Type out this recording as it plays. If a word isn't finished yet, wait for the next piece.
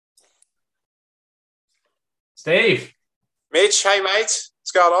Steve. Mitch, hey mate,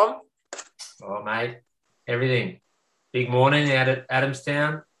 what's going on? Oh, mate. Everything. Big morning out at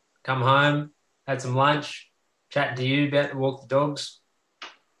Adamstown. Come home, had some lunch, chatting to you about to walk the dogs.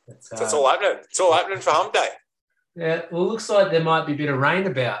 It's, So it's all happening. It's all happening for Hump Day. yeah, well, it looks like there might be a bit of rain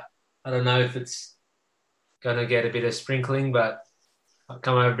about. I don't know if it's going to get a bit of sprinkling, but I've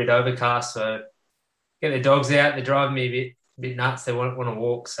come over a bit overcast, so get the dogs out. They're driving me a bit nuts. They want to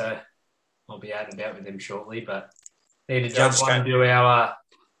walk, so I'll be out and about with them shortly, but need to jump on and do our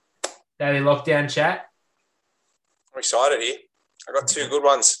daily lockdown chat. I'm excited here. I got two good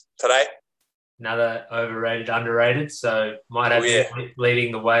ones today. Another overrated, underrated. So might have you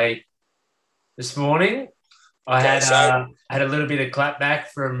leading the way this morning. I had a little bit of clapback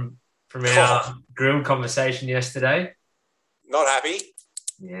from our grilled conversation yesterday. Not happy.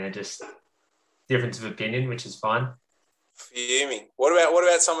 Yeah, just difference of opinion, which is fine. Fuming. What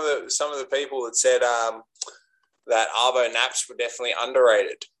about some of the people that said that Arvo naps were definitely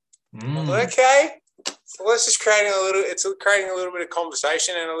underrated? Okay. So let's just creating a little bit of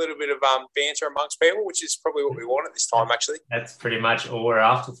conversation and a little bit of banter amongst people, which is probably what we want at this time, actually. That's pretty much all we're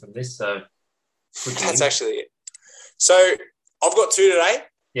after from this. So that's actually it. So I've got two today.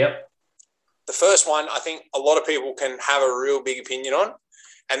 Yep. The first one, I think a lot of people can have a real big opinion on,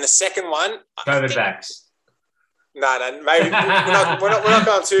 and the second one, COVID backs. No, maybe we're not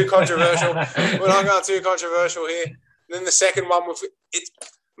going too controversial. We're not going too controversial here. And then the second one,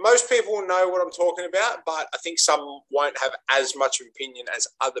 most people will know what I'm talking about, but I think some won't have as much of an opinion as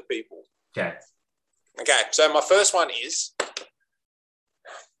other people. Okay. So my first one is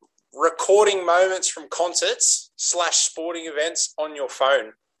recording moments from concerts / sporting events on your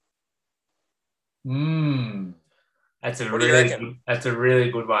phone. That's a really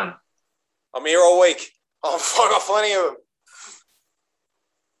good one. I'm here all week. I've got plenty of them.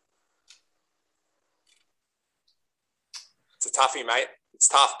 It's a toughie, mate. It's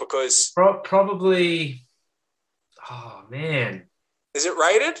tough because... Probably... Oh, man. Is it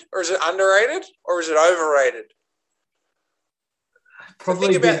rated or is it underrated or is it overrated?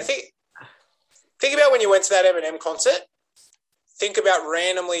 Probably... Think about when you went to that Eminem concert. Think about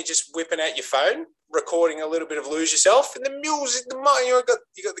randomly just whipping out your phone, recording a little bit of Lose Yourself, and the music, you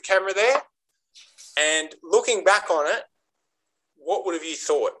got the camera there. And looking back on it, what would have you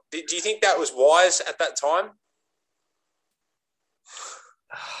thought? Do you think that was wise at that time?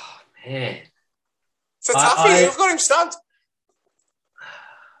 Oh, man. It's a toughie. You've got him stumped.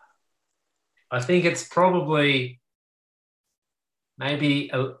 I think it's probably maybe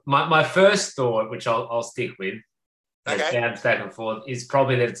my first thought, which I'll stick with, bounce back and forth, is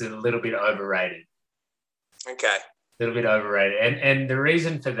probably that it's a little bit overrated. Okay. A little bit overrated. And the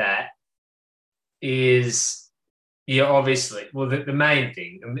reason for that is obviously, well, the main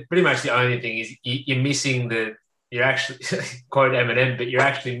thing, pretty much the only thing is you're missing you're actually, quote Eminem, but you're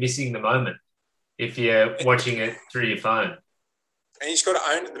actually missing the moment if you're watching it through your phone. And you just got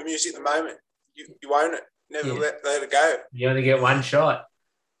to own it, the music, the moment. You own it. Never let it go. You only get one shot.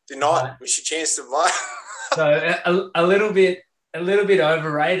 Do not miss your chance to play. So a little bit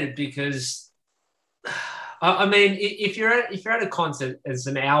overrated because, I mean, if you're at a concert, it's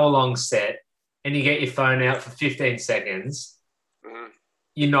an hour-long set, and you get your phone out for 15 seconds,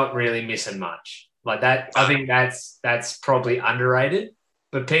 you're not really missing much. Like that, I think that's probably underrated.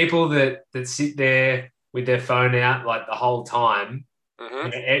 But people that sit there with their phone out like the whole time,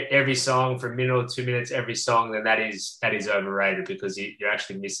 every song for a minute or 2 minutes, every song, then that is overrated because you're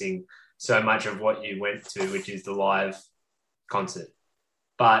actually missing so much of what you went to, which is the live concert.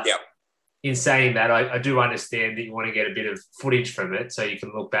 But in saying that, I do understand that you want to get a bit of footage from it so you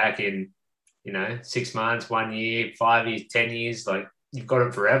can look back in 6 months, 1 year, 5 years, 10 years, like you've got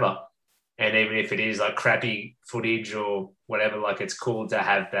it forever. And even if it is like crappy footage or whatever, like it's cool to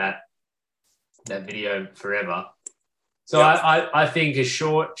have that video forever. So I think a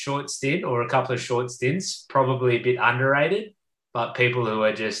short stint or a couple of short stints, probably a bit underrated, but people who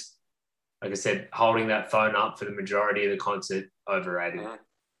are just, like I said, holding that phone up for the majority of the concert, overrated.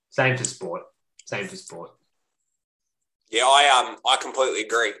 Same for sport. Yeah, I completely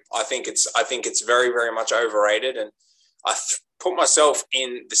agree. I think it's very, very much overrated, and I put myself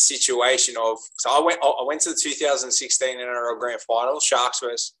in the situation of. So I went to the 2016 NRL Grand Final, Sharks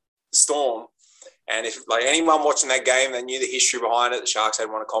versus the Storm, and if like anyone watching that game, they knew the history behind it. The Sharks had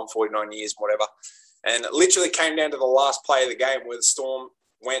won a comp 49 years, whatever, and it literally came down to the last play of the game where the Storm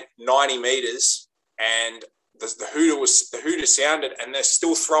went 90 meters and the hooter sounded, and they're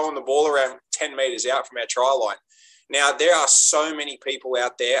still throwing the ball around 10 meters out from our try line. Now, there are so many people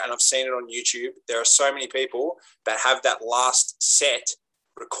out there, and I've seen it on YouTube, there are so many people that have that last set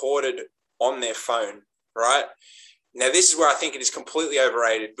recorded on their phone right? Now, this is where I think it is completely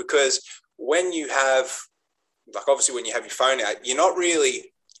overrated, because when you have, like, obviously when you have your phone out, you're not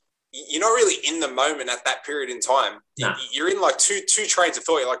really in the moment at that period in time. No. You're in like two trains of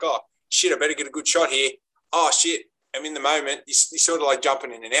thought. You're like, oh shit, I better get a good shot here. Oh shit, I'm in the moment. You're sort of like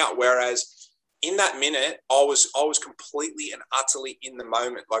jumping in and out. Whereas in that minute, I was completely and utterly in the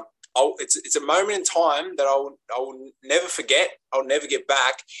moment. Like, it's a moment in time that I will never forget. I'll never get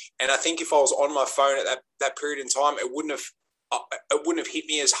back. And I think if I was on my phone at that period in time, it wouldn't have hit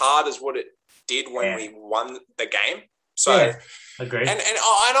me as hard as what it did when we won the game. So, agreed. And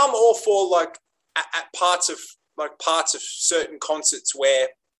I'm all for, like, at parts of certain concerts where,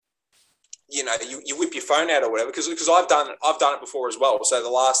 you know, you whip your phone out or whatever, because I've done it before as well. So the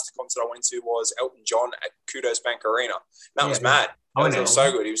last concert I went to was Elton John at Kudos Bank Arena. That was mad. That was so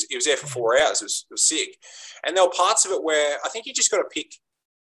good. He was there for 4 hours. It was sick. And there were parts of it where I think you just got to pick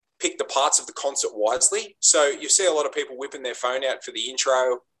the parts of the concert wisely. So you see a lot of people whipping their phone out for the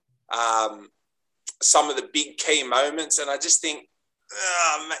intro, some of the big key moments, and I just think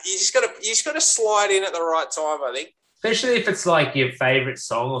you just got to slide in at the right time, I think. Especially if it's like your favorite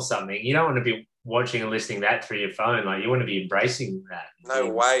song or something. You don't want to be watching and listening that through your phone. Like, you want to be embracing that.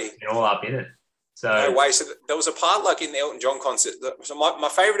 No way. You're all up in it. So no way. So there was a part, like, in the Elton John concert. So my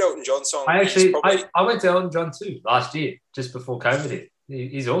favorite Elton John song. I went to Elton John too last year, just before COVID hit.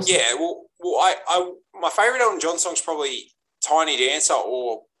 He's awesome. Yeah. Well, my favorite Elton John song is probably Tiny Dancer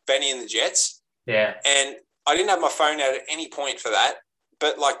or Benny and the Jets. Yeah. And I didn't have my phone out at any point for that.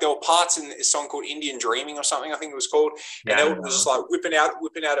 But, like, there were parts in this song called Indian Dreaming or something, I think it was called. And Elton was just, like, whipping out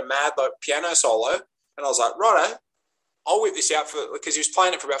a mad, like, piano solo. And I was like, righto, I'll whip this out because he was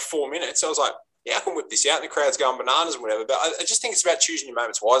playing it for about 4 minutes. So I was like, yeah, I can whip this out. And the crowd's going bananas and whatever. But I just think it's about choosing your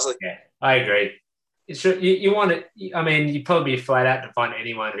moments wisely. Yeah, I agree. You want it. I mean, you'd probably be flat out to find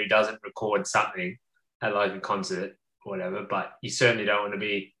anyone who doesn't record something at, like, a concert or whatever. But you certainly don't want to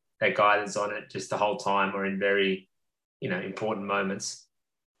be that guy that's on it just the whole time or in very, important moments.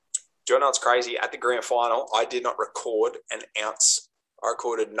 Do you know what's crazy? At the grand final, I did not record an ounce. I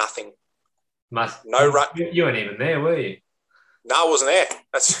recorded nothing. No run. You weren't even there, were you? No, I wasn't there.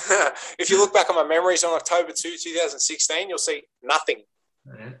 That's if you look back on my memories on October 2, 2016, you'll see nothing.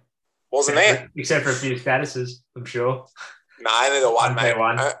 Yeah. Wasn't there. Except for a few statuses, I'm sure. No, only the one, mate.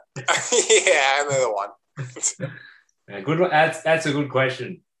 One. Yeah, only the one. Yeah, good. That's a good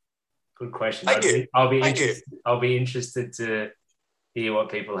question. Good question. Thank you. I'll be interested to hear what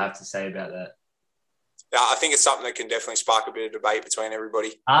people have to say about that. Yeah, I think it's something that can definitely spark a bit of debate between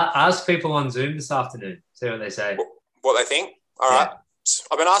everybody. Ask people on Zoom this afternoon. See what they say. What they think. All right.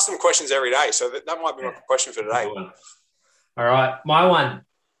 I've been asking them questions every day, so that might be my question for today. All right. My one.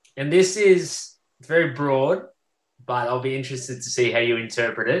 And this is very broad, but I'll be interested to see how you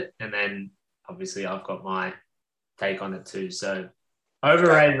interpret it. And then, obviously, I've got my take on it too. So,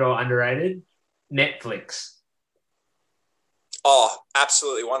 overrated or underrated? Netflix. Oh,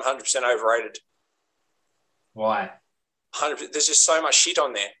 absolutely 100% overrated. Why? 100%. There's just so much shit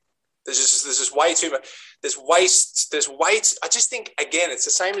on there. There's just way too much. There's waste. I just think, again, it's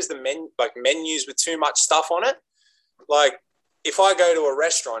the same as the menus with too much stuff on it. Like, if I go to a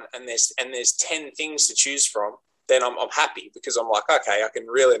restaurant and there's 10 things to choose from, then I'm happy, because I'm like, okay, I can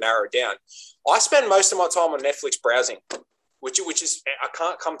really narrow it down. I spend most of my time on Netflix browsing, which is I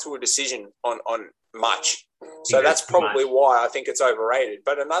can't come to a decision on much. So that's probably why I think it's overrated.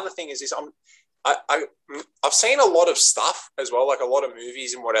 But another thing is I've seen a lot of stuff as well, like a lot of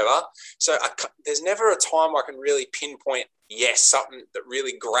movies and whatever. So there's never a time I can really pinpoint, something that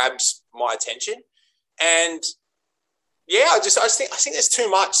really grabs my attention. And yeah, I think there's too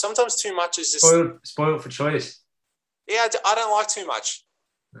much. Sometimes too much is just spoiled for choice. Yeah, I don't like too much.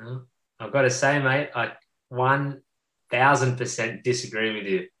 Well, I've got to say, mate, I 1,000% disagree with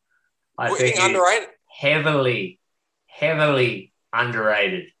you. I think underrated. Heavily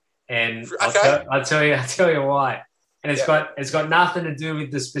underrated. And okay. I'll tell you why. And it's got nothing to do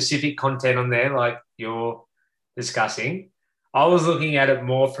with the specific content on there, like you're discussing. I was looking at it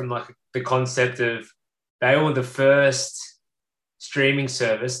more from like the concept of they were the first streaming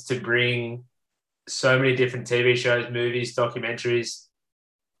service to bring so many different TV shows, movies, documentaries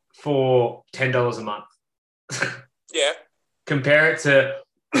for $10 a month. Yeah. Compare it to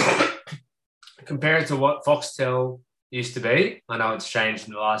what Foxtel used to be. I know it's changed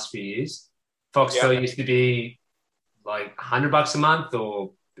in the last few years. Foxtel used to be like $100 a month,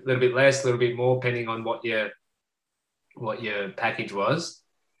 or a little bit less, a little bit more, depending on what your package was.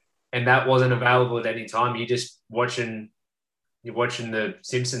 And that wasn't available at any time. You're watching the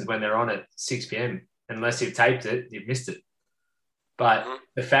Simpsons when they're on at 6 p.m. Unless you've taped it, you've missed it. But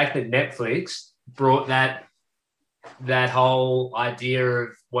the fact that Netflix brought that whole idea of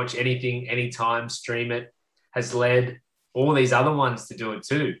watch anything, anytime, stream it, has led all these other ones to do it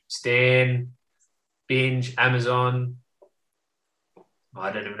too. Stan, Binge, Amazon.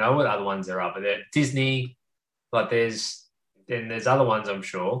 I don't even know what other ones there are, but Disney. Like there's other ones, I'm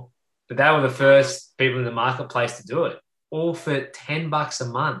sure. But they were the first people in the marketplace to do it. All for $10 a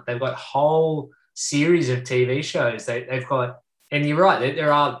month. They've got whole series of TV shows. They've got, and you're right,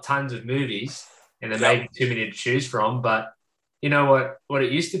 there are tons of movies, and there may be too many to choose from. But you know what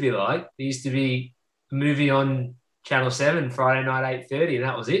it used to be like? There used to be a movie on Channel 7 Friday night 8:30, and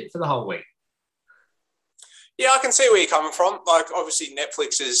that was it for the whole week. Yeah, I can see where you're coming from. Like, obviously,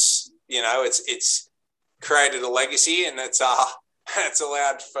 Netflix is, it's created a legacy, and it's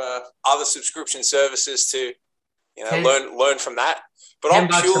allowed for other subscription services to, learn from that. But I'm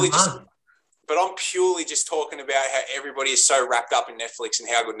purely just talking about how everybody is so wrapped up in Netflix and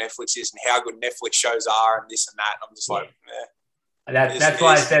how good Netflix is and how good Netflix shows are and this and that. I'm just like, That's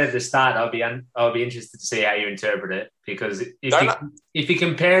why I said at the start I'll be interested to see how you interpret it, because if you're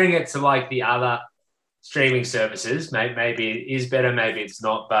comparing it to like the other streaming services, maybe it is better, maybe it's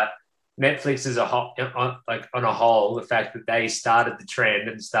not. But Netflix as on a whole, the fact that they started the trend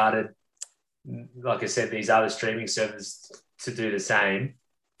and started, like I said, these other streaming services to do the same,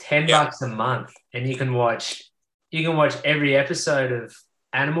 $10 a month, and you can watch every episode of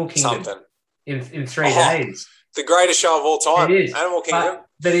Animal Kingdom in 3 days. The greatest show of all time. It is. Animal Kingdom.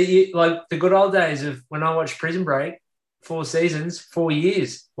 But like the good old days of when I watched Prison Break, 4 seasons, 4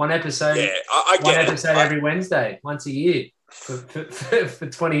 years, one episode. Yeah, I get one episode every Wednesday, once a year for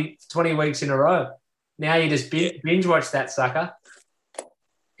 20 weeks in a row. Now you just binge watch that sucker,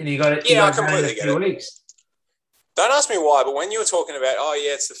 and you got it. Yeah, I completely get it. Weeks. Don't ask me why, but when you were talking about,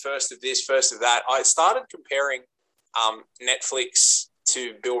 it's the first of this, first of that, I started comparing Netflix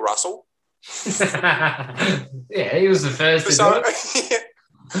to Bill Russell. Yeah, he was the first to do it.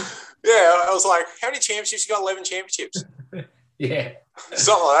 Yeah, I was like, how many championships? You got 11 championships. Yeah.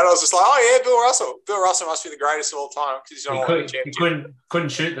 Something like that. I was just like, Bill Russell. Bill Russell must be the greatest of all time because he's not 11 championships. He couldn't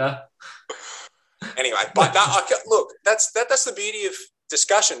shoot though. Anyway, but look, that's the beauty of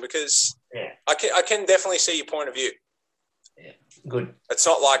discussion, because I can definitely see your point of view. Yeah, good. It's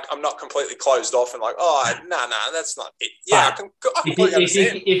not like I'm not completely closed off and like, no, that's not it. Yeah, but I completely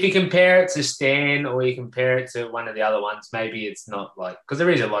understand. If you compare it to Stan or you compare it to one of the other ones, maybe it's not like, because there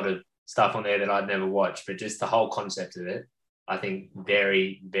is a lot of stuff on there that I'd never watched, but just the whole concept of it, I think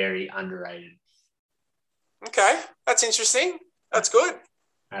very, very underrated. Okay, that's interesting. That's good.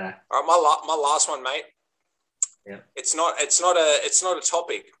 All right, my last one, mate. Yeah. It's not a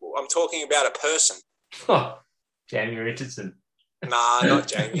topic. I'm talking about a person. Oh, Jamie Richardson. Nah, not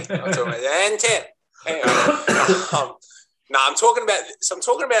Jamie. I'm talking about and 10. Anyway, I'm talking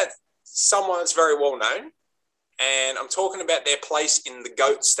about someone that's very well known, and I'm talking about their place in the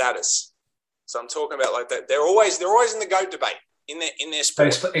GOAT status. So I'm talking about like that. They're always in the GOAT debate in their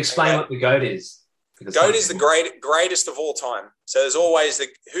sport. So explain what the GOAT is. GOAT is the greatest of all time. So there's always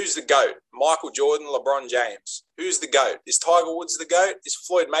who's the GOAT? Michael Jordan, LeBron James. Who's the GOAT? Is Tiger Woods the GOAT? Is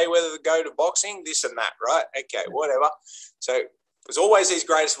Floyd Mayweather the GOAT of boxing? This and that, right? Okay, whatever. So there's always these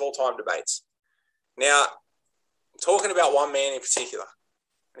greatest of all time debates. Now, I'm talking about one man in particular,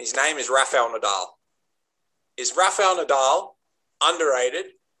 and his name is Rafael Nadal. Is Rafael Nadal underrated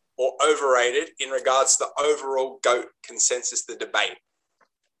or overrated in regards to the overall GOAT consensus, the debate?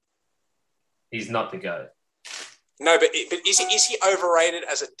 He's not the GOAT. No, but is he overrated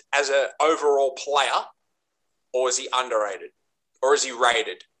as a overall player, or is he underrated, or is he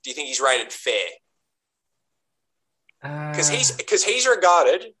rated? Do you think he's rated fair? Because he's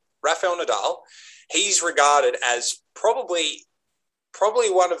regarded, Rafael Nadal, he's regarded as probably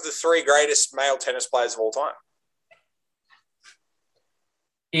one of the 3 greatest male tennis players of all time.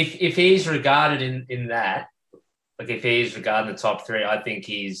 If he's regarded in that, like if he's regarded in the top 3, I think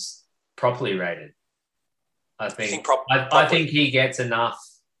he's properly rated. I think he gets enough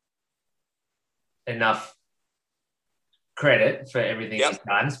credit for everything he's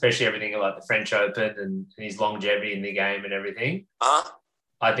done, especially everything like the French Open and his longevity in the game and everything.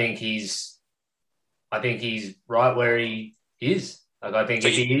 I think he's right where he is. Like I think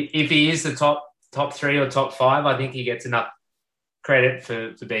if he is the top 3 or top 5, I think he gets enough credit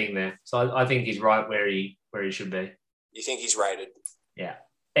for being there. So I think he's right where he should be. You think he's rated? Yeah.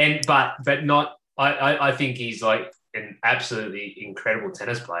 But not. I think he's like an absolutely incredible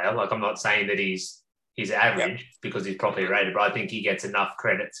tennis player. Like I'm not saying that he's average because he's properly rated, but I think he gets enough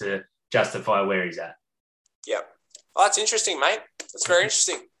credit to justify where he's at. Yeah. Oh, that's interesting, mate. That's very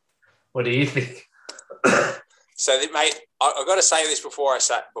interesting. What do you think? So, mate, I've got to say this before I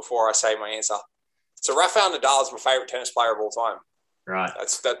say my answer. So Rafael Nadal is my favorite tennis player of all time. Right.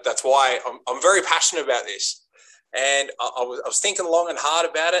 That's why I'm very passionate about this. And I was thinking long and hard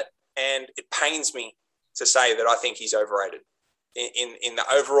about it, and it pains me to say that I think he's overrated in the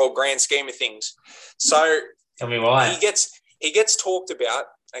overall grand scheme of things. So tell me why. He gets talked about.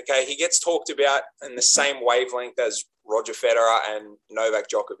 Okay, he gets talked about in the same wavelength as Roger Federer and Novak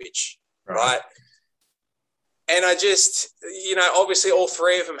Djokovic, right? And I just, obviously all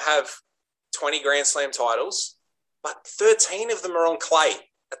three of them have 20 Grand Slam titles, but 13 of them are on clay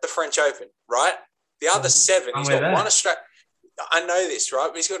at the French Open, right? The other 7, he's got one Australian. I know this, right?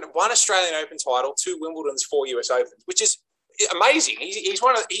 But he's got 1 Australian Open title, 2 Wimbledons, 4 US Opens, which is amazing. He is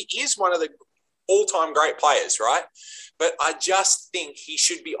one of the all-time great players, right? But I just think he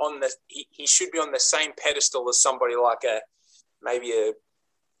should be on the same pedestal as somebody like maybe a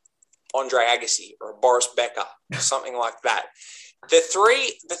Andre Agassi or a Boris Becker or something like that. The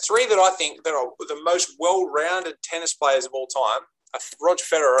three that I think that are the most well-rounded tennis players of all time are Roger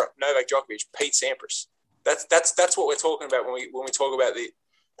Federer, Novak Djokovic, Pete Sampras. That's what we're talking about when we talk about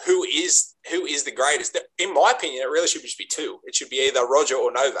who is the greatest. In my opinion, it really should just be 2. It should be either Roger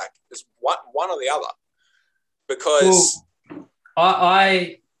or Novak. It's one or the other. Because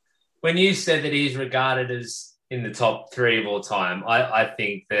I when you said that he's regarded as in the top 3 of all time, I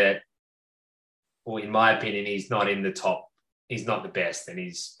think that, well, in my opinion, he's not in the top. He's not the best, and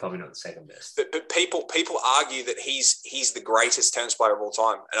he's probably not the second best. But people argue that he's the greatest tennis player of all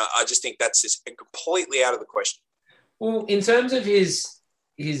time, and I just think that's just completely out of the question. Well, in terms of his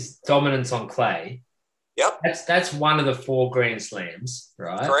dominance on clay, yep, that's one of the 4 Grand Slams,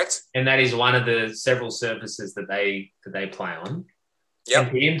 right? Correct. And that is one of the several surfaces that they play on. Yep.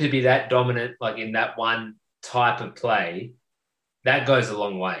 And for him to be that dominant, like in that one type of play, that goes a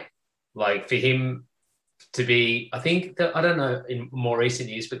long way. Like for him to be, I think that, I don't know in more recent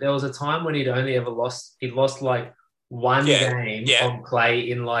years, but there was a time when he'd lost like one game on clay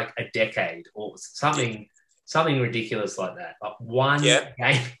in like a decade or something ridiculous like that. Like one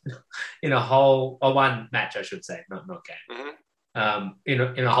game in a whole, or one match, I should say, not game,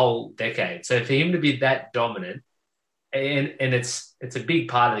 in a whole decade. So for him to be that dominant, and it's a big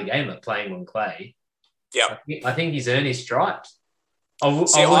part of the game, like playing on clay. Yeah, I think he's earned his stripes.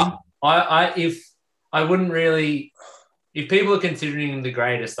 I wouldn't really, if people are considering him the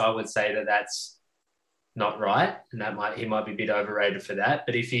greatest, I would say that that's not right, and he might be a bit overrated for that.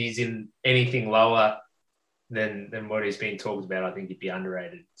 But if he's in anything lower than what he's being talked about, I think he'd be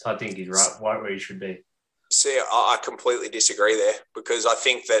underrated. So I think he's right where he should be. See, I completely disagree there, because I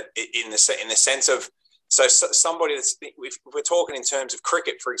think that in the sense of, so somebody that's, if we're talking in terms of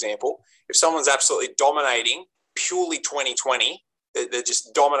cricket, for example, if someone's absolutely dominating purely 2020, they're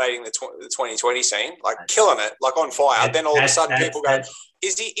just dominating the 2020 scene, like killing it, like on fire. Then all of a sudden people go,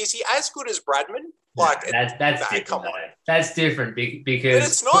 is he as good as Bradman? Like that's different. Come on. That's different because but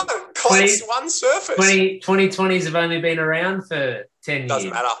it's not. It's one surface. 2020s have only been around for 10 years. Doesn't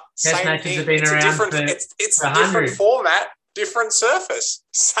matter. Test Same matches thing. have been around for it's a different format, different surface.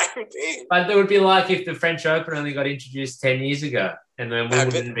 Same thing. But it would be like if the French Open only got introduced 10 years ago, and then we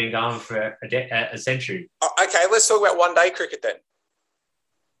wouldn't have been going for a century. Okay, let's talk about one-day cricket then.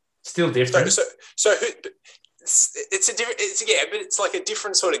 Still different. So it's a different. But it's like a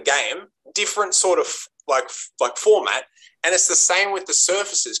different sort of game, different sort of like format, and it's the same with the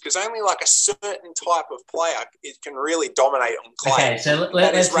surfaces, because only like a certain type of player can really dominate on clay. Okay, so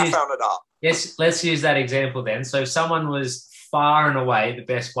let's Rafael Nadal. Yes, let's use that example then. So someone was far and away the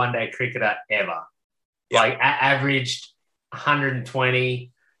best one-day cricketer ever, like averaged 120.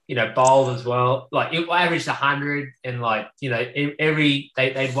 Bowled as well. Like it averaged 100, and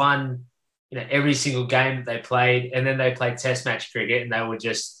they'd won, every single game that they played, and then they played Test match cricket, and they were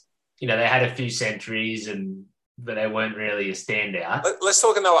just, they had a few centuries, but they weren't really a standout. Let's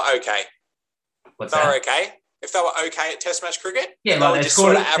talk, and they were okay. What's they that? were okay. If they were okay at Test match cricket, yeah, like they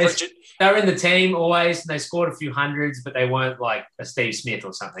scored. They were in the team always, and they scored a few hundreds, but they weren't like a Steve Smith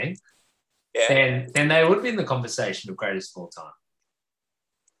or something. Yeah. Then they would be in the conversation of greatest of all time.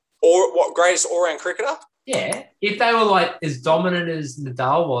 Or what, greatest all-round cricketer? Yeah, if they were like as dominant as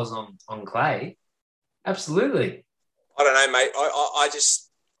Nadal was on clay, absolutely. I don't know, mate. I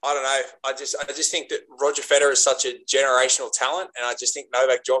don't know. I just think that Roger Federer is such a generational talent, and I just think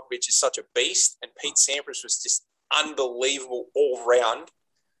Novak Djokovic is such a beast, and Pete Sampras was just unbelievable all round.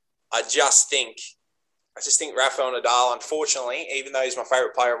 I just think Rafael Nadal, unfortunately, even though he's my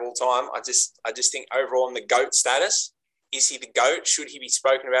favourite player of all time, I just think overall in the GOAT status, is he the GOAT? Should he be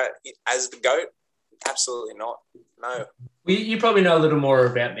spoken about as the GOAT? Absolutely not. No. Well, you probably know a little more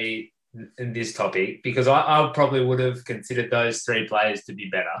about me in this topic, because I probably would have considered those 3 players to be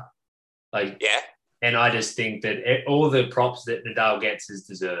better. Like, yeah. And I just think that all the props that Nadal gets is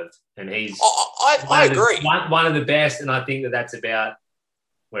deserved. And he's I agree. One of the best, and I think that that's about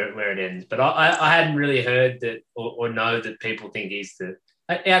where it ends. But I hadn't really heard that or know that people think he's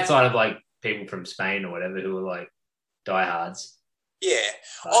outside of like people from Spain or whatever who are like diehards. Yeah.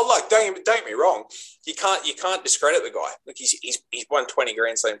 Look, don't get me wrong. You can't discredit the guy. Look, he's won 20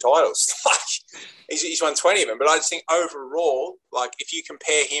 Grand Slam titles. Like he's won 20 of them. But I just think overall, like if you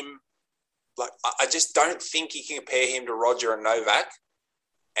compare him, like I just don't think you can compare him to Roger and Novak.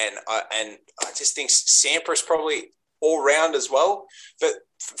 And I just think Sampras probably all round as well. But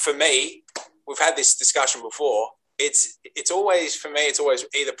for me, we've had this discussion before. It's always for me. It's always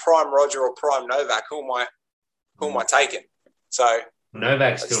either prime Roger or prime Novak. Who am I taking? So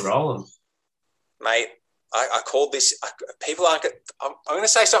Novak's still rolling, mate. I called this. People aren't. I'm going to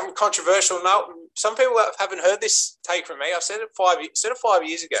say something controversial. No, some people haven't heard this take from me. I said it 5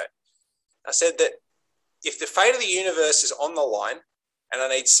 years ago. I said that if the fate of the universe is on the line, and I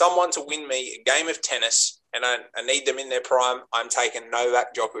need someone to win me a game of tennis, and I need them in their prime, I'm taking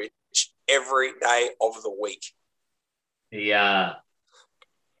Novak Djokovic every day of the week. The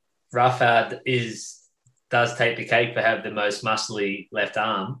Rafa does take the cake for having the most muscly left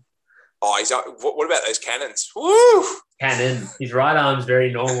arm. Oh, what about those cannons? Woo! Cannon. His right arm's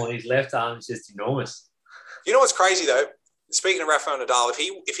very normal. His left arm's just enormous. You know what's crazy though? Speaking of Rafael Nadal,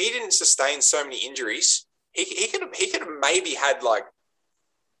 if he didn't sustain so many injuries, he could have maybe had like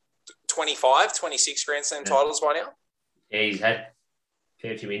 25, 26 Grand Slam titles by now. Yeah, he's had a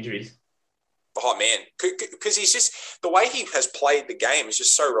fair few injuries. Oh man, because he's just the way he has played the game is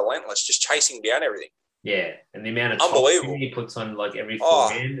just so relentless, just chasing down everything. Yeah, and the amount of unbelievable he puts on like every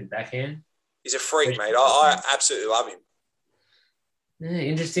forehand and backhand. He's a freak, mate. I absolutely love him. Yeah,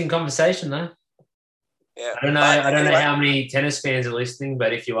 interesting conversation though. Yeah, I don't know how many tennis fans are listening,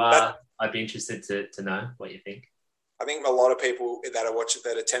 but if you are, I'd be interested to know what you think. I think a lot of people that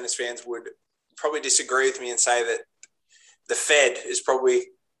are tennis fans would probably disagree with me and say that the Fed is probably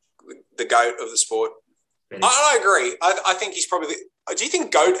the GOAT of the sport. I agree. I think he's probably do you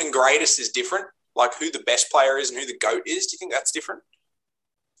think GOAT and greatest is different? Like who the best player is and who the GOAT is? Do you think that's different?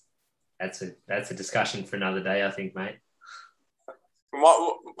 That's a discussion for another day, I think, mate.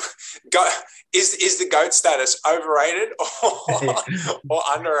 Is the GOAT status overrated or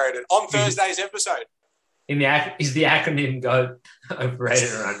underrated? On Thursday's episode. Is the acronym GOAT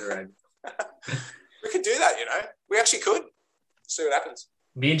overrated or underrated? We could do that, We actually could. See what happens.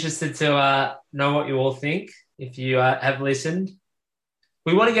 Be interested to know what you all think if you have listened.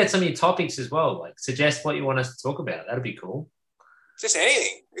 We want to get some of your topics as well. Like, suggest what you want us to talk about. That'd be cool. Just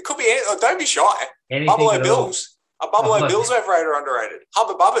anything. It could be anything. Don't be shy. Anything Buffalo Bills. Are Buffalo Bills overrated or underrated?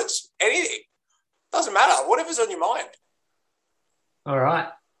 Hubba Bubbas. Anything. Doesn't matter. Whatever's on your mind. All right.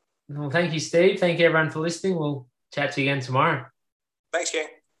 Well, thank you, Steve. Thank you, everyone, for listening. We'll chat to you again tomorrow. Thanks, gang.